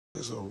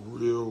It's a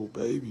real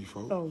baby,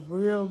 folks. A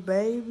real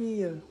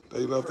baby. They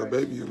left a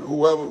baby in.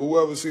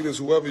 Whoever see this,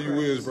 whoever you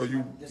is, bro,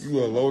 you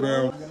a low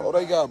down. Oh,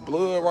 they got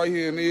blood right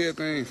here and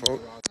everything,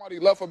 folks. Somebody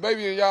left a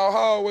baby in y'all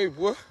hallway,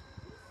 boy.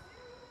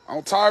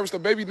 On Tyrus, the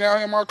baby down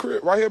here in my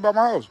crib, right here by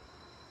my house.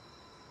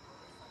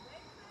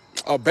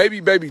 A baby,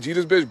 G.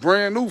 This bitch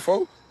brand new,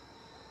 folks.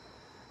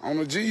 On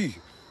the G.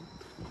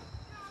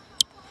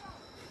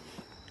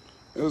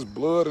 There's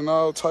blood and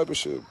all type of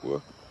shit,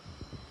 boy.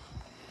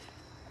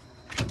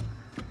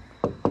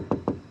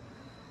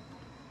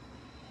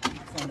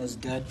 Phone is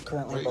dead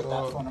currently, but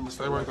that phone number.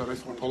 Stay right there. They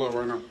pull up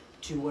right now.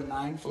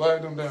 219.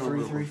 Flag them down.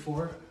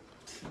 334.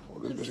 Oh,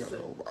 this bitch got to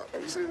go by.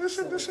 Let me see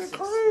this shit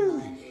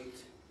crazy.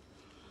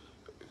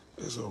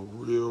 It's a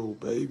real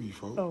baby,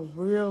 folks. A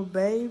real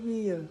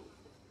baby.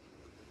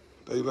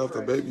 They left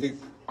the baby.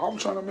 I'm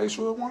trying to make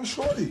sure it wasn't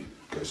shorty.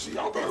 Cause she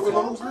out there with a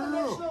little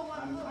girl.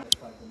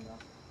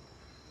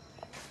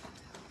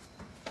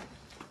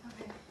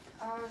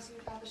 So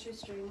you got the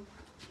shoestring.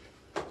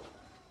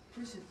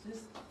 We should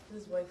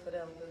just wait for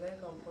them, because they're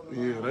going to pull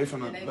them Yeah, out. they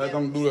finna, let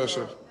them do that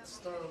shit.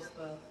 Store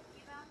stuff.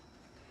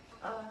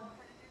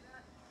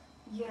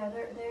 Yeah,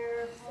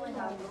 they're pulling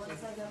out. It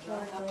looks like they're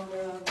pulling up on the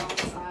wrong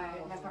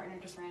side. My partner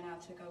just ran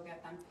out to go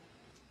get them.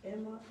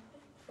 Emma,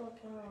 fuck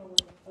y'all.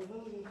 A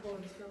voting for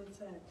is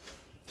still attacked.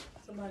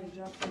 Somebody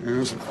dropped them.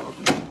 Yeah, it's a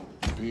fucking,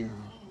 yeah.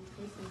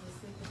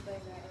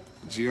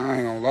 Gee, I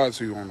ain't gonna lie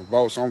to you on the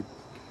boss. I'm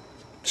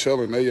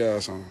chilling their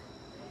ass on.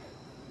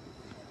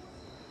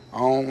 I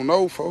don't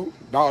know, folks.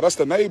 No, that's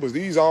the neighbors.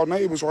 These all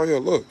neighbors right here.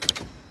 Look.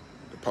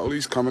 The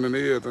police coming in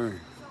everything.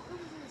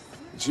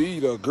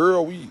 Gee, the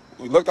girl, we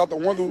looked out the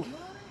window.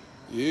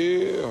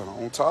 Yeah,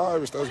 on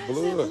Tyrus, that's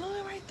blood.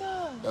 Right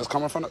there. That's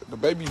coming from the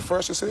baby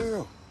fresh as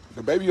hell.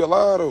 The baby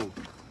alive, though.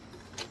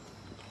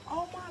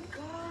 Oh, my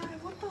God.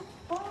 What the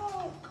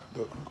fuck?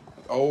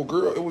 The old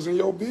girl, it was in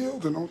your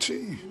building on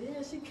Chief.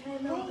 Yeah, she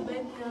came out with the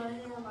baby in her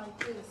hand like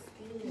this.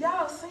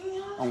 Y'all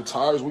seen her? On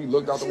Tyrus, we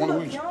looked out the window.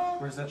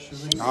 Where's that shoe?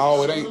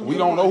 No, it ain't. We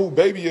don't know who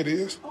baby it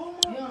is. Oh,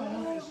 my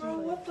God, bro.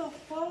 What the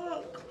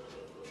fuck?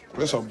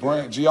 It's a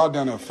brand. G, y'all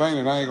down there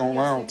fainting. I ain't gonna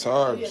lie on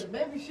Tyrus. Yeah, the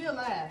baby, she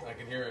alive. I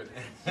can hear it.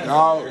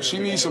 No, she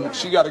needs some.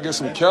 She got to get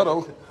some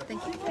kettle. I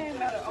think she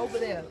came out of over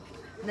there,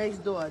 next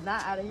door,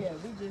 not out of here.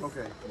 We just.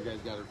 Okay, you guys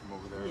got it from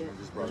over there and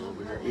just brought it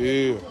over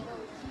here. Yeah.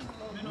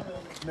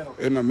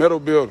 In the middle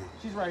building.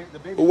 She's right. The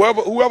baby.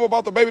 Whoever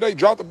bought the baby, they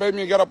dropped the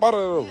baby and got up out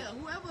of there.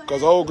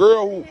 Cause the old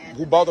girl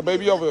who bought the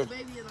baby over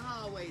Baby in the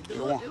hallway.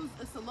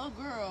 It's a little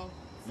girl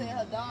said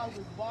her dog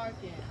was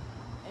barking,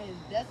 and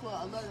that's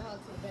what alerted her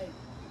to the baby.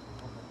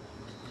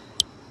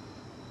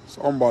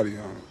 Somebody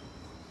on it.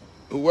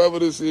 Whoever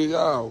this is,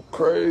 y'all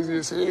crazy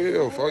as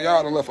hell. For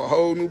y'all done left a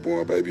whole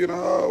newborn baby in the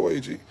hallway,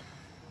 G.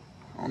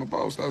 On the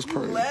boss, that's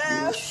crazy.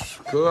 Cause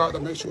I have to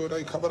make sure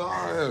they covered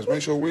our ass.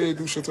 Make sure we ain't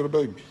do shit to the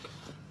baby.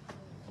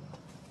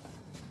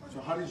 So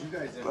how did you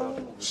guys end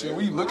up? Shit,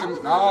 we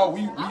looking. Nah,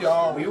 we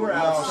were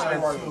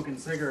outside right. smoking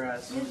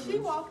cigarettes. And she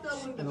walked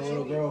up with the And the baby.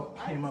 little girl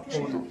came up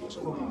holding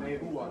the baby.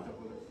 Who walked up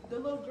with her? The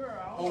little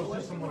girl. Oh, it's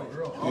just some little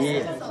girl.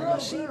 Yeah.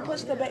 She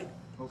pushed the baby.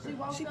 Okay.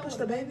 She pushed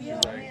the baby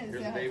out. And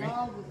said her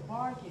dog was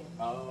barking.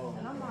 Oh.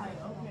 And I'm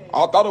like, okay.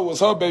 I thought it was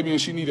her baby and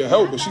she needed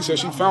help, but she said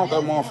she found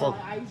that motherfucker.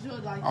 Are you sure?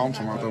 Like, I'm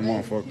talking about that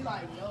motherfucker. she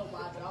like, no,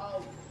 my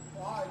dog was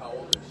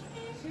barking.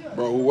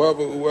 Bro,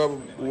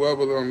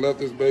 whoever done left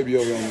this baby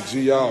over on the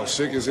G, y'all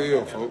sick as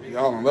hell, folks.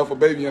 Y'all done left a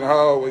baby in the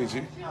hallway, G.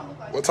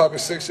 What type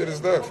of sick shit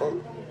is that,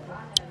 folks?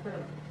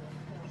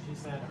 She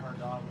said her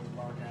dog was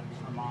barking.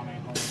 Her mom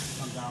ain't home. She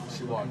comes out.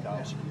 She walked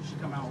out. She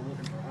come out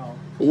looking for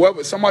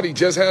help. Somebody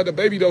just had the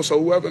baby though, so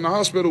whoever in the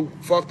hospital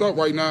fucked up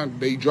right now,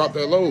 they dropped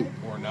that load.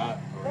 Or not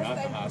the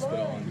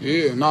hospital.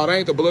 Yeah, no, that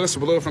ain't the blood, that's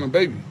the blood from the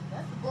baby.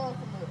 That's the blood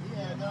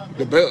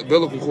from The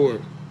umbilical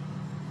cord.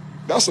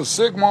 That's a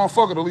sick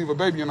motherfucker to leave a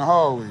baby in the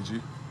hallway, G.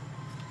 Okay,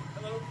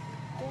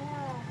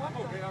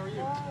 how are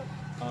you?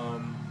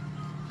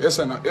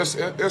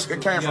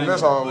 It came from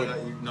this hallway.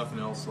 Nothing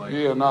else like.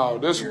 Yeah, no,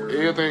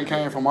 everything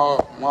came from my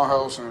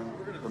house and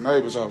the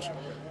neighbor's house.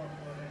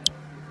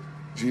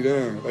 G,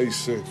 damn, they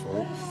sick,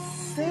 folks.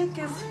 Sick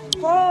as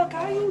fuck.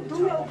 How you do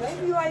your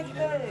baby like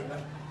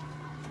that?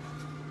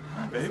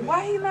 Baby?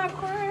 Why he not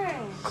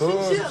crying?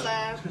 Cause She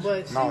alive,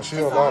 but no, she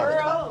alive.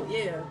 girl.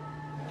 Yeah.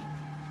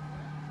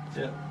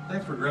 Yeah.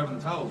 Thanks for grabbing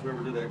the towels.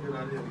 Whoever did that, good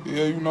idea.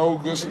 Yeah, you know,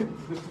 good shit.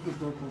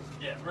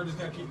 Yeah, we're just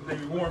gonna keep the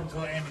baby warm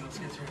until the ambulance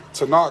gets here.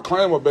 To not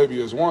claim a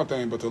baby is one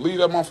thing, but to leave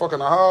that motherfucker in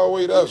the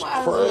hallway, that's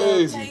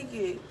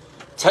crazy.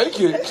 Take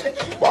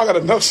it? Well, I got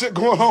enough shit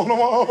going on my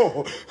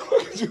own.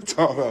 What you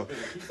talking about?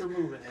 Keep her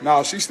moving.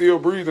 Nah, she's still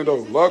breathing though.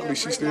 Luckily,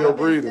 she's still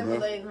breathing, man.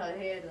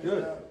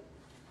 Good.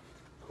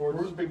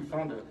 Where's the baby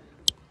found it?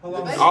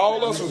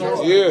 All us was,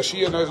 yeah,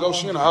 she in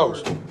the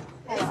house.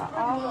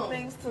 All the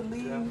things to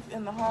leave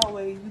in the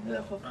hallway, you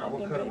left a fucking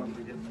We'll cut it when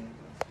baby. we get in there.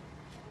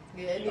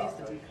 Yeah, it needs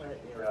to be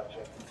cut.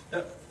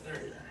 Yep,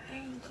 there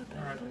you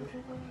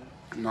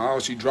go. No,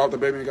 she dropped the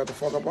baby and got the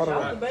fuck up out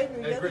of The there.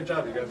 baby, Hey, great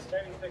job, you guys.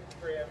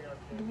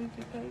 do we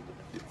get paid?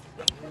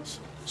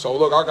 So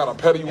look, I got a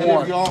petty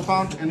warrant. Y'all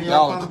found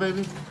the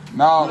baby?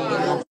 Nah,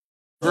 the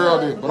girl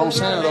did. But I'm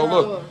saying though,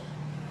 look,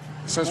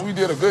 since we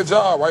did a good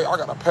job, right? I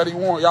got a petty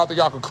warrant. Y'all think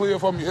y'all can clear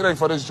for me? It ain't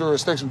for this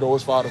jurisdiction though.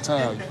 It's for out of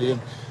town. You feel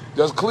me?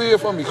 Just clear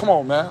for me. Come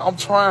on, man. I'm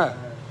trying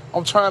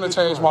to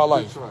change my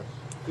life.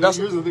 That's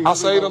I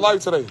saved a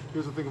life today.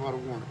 Here's the thing about a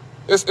warrant.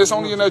 It's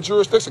only in that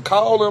jurisdiction.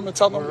 Call them and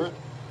tell them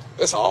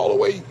it's all the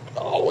way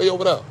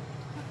over there.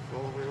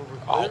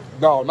 Oh,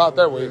 no, not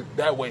that way.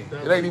 That way.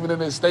 It ain't even in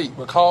this state.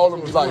 But call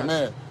them and be like,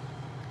 man,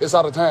 it's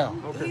out of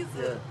town. Okay.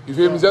 Yeah. You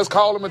feel me? Just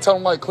call them and tell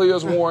them like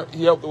clears warrant.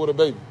 He helped her with a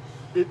baby.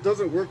 It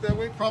doesn't work that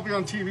way. Probably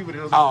on TV, but it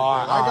doesn't.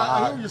 I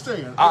know what you're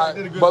saying.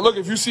 But look,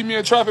 if you see me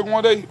in traffic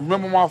one day,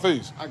 remember my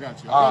face. I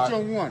got you. I got you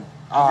on one.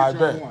 I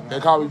bet. They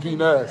call me P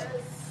Nash.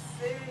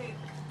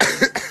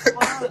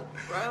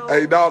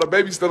 Hey, dog, the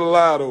baby's still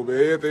alive though, man.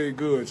 Everything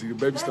good. The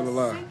baby's still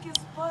alive.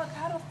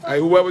 Hey,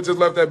 whoever just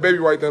left that baby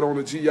right there on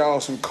the G, y'all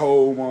some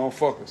cold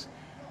motherfuckers.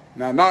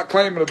 Now, not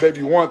claiming the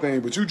baby one thing,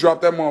 but you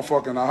dropped that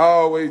motherfucker in the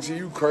hallway, G,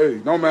 you crazy.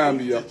 Don't mind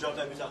me, y'all.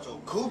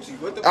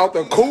 Out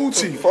the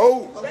coochie,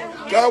 folks.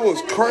 That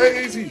was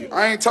crazy.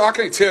 I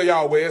can't tell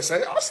y'all where it's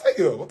at. I say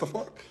here. What the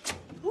fuck?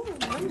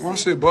 My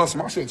shit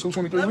busting. My shit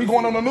 223. We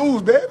going on the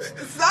news, baby.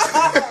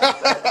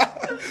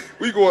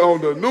 We going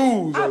on the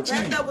news. I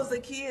bet that was a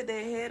kid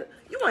that had.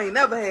 You ain't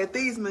never had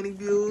these many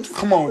views.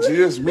 Come on, G,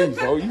 it's me,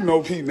 bro. You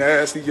know Pete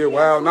nasty, get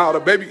wild. Nah, the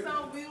baby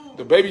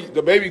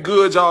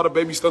good, y'all. The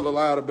baby still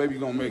alive. The baby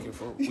gonna make it,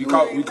 folks. We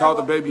caught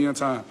the baby in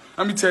time.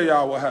 Let me tell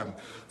y'all what happened.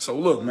 So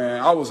look,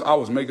 man, I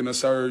was making a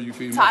serve. You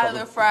feel me?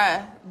 Tyler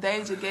Fry,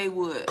 Deja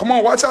Gaywood. Come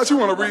on, watch out. You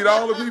want to read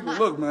all the people?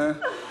 Look,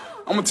 man,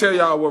 I'm gonna tell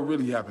y'all what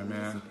really happened,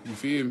 man. You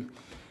feel me?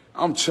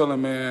 I'm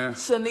chilling, man.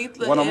 Shanitha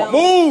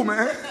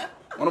man.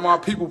 One of my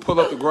people pull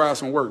up the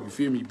grass and work. You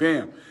feel me?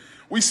 Bam.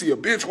 We see a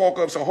bitch walk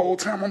up. So the whole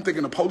time I'm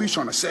thinking the police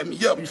trying to set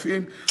me up. You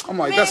feel me? I'm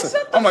like, that's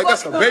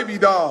a baby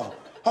doll.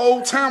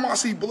 Whole time I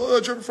see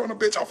blood dripping from the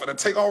bitch. I'm finna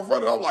take off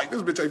running. I'm like,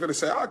 this bitch ain't finna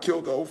say I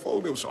killed the old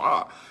folks.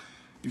 So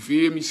you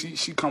feel me?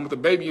 She come with the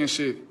baby and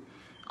shit.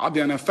 I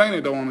down there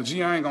fainted though on the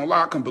G. I ain't gonna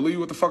lie. I couldn't believe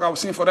what the fuck I was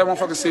seeing for that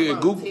motherfucker said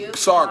Google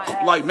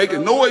started like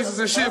making noises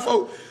and shit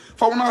for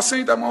when I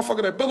seen that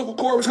motherfucker, that umbilical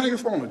cord was hanging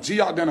from the G.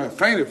 I down there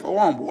fainted for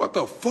what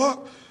the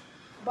fuck?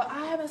 But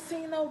I haven't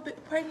seen no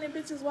pregnant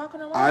bitches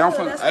walking around. I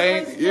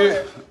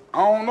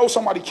don't know.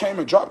 Somebody came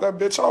and dropped that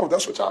bitch off.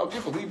 That's what y'all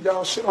get for leave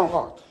y'all shit on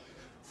her.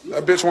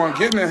 That bitch wasn't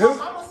getting in here. My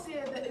mama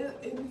said that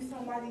it be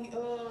somebody.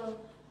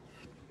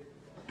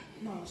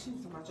 No, she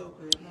was talking about your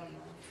crib. Never mind.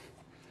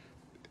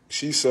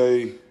 She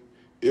say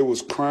it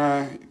was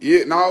crying.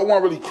 Yeah, no, it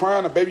wasn't really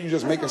crying. The baby was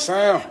just making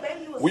sound.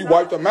 We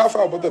wiped the mouth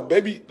out, but the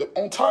baby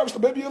on Tyrus, the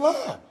baby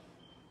alive.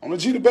 On the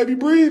G, the baby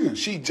breathing.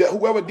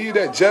 Whoever did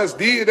that just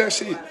did that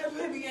shit. That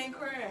baby ain't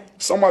crying.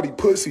 Somebody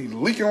pussy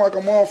leaking like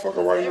a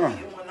motherfucker right now.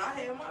 When I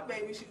had my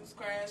baby, she was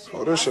crying.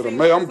 Oh, this shit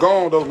amazing. I'm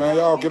gone though, man.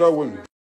 Y'all get up with me.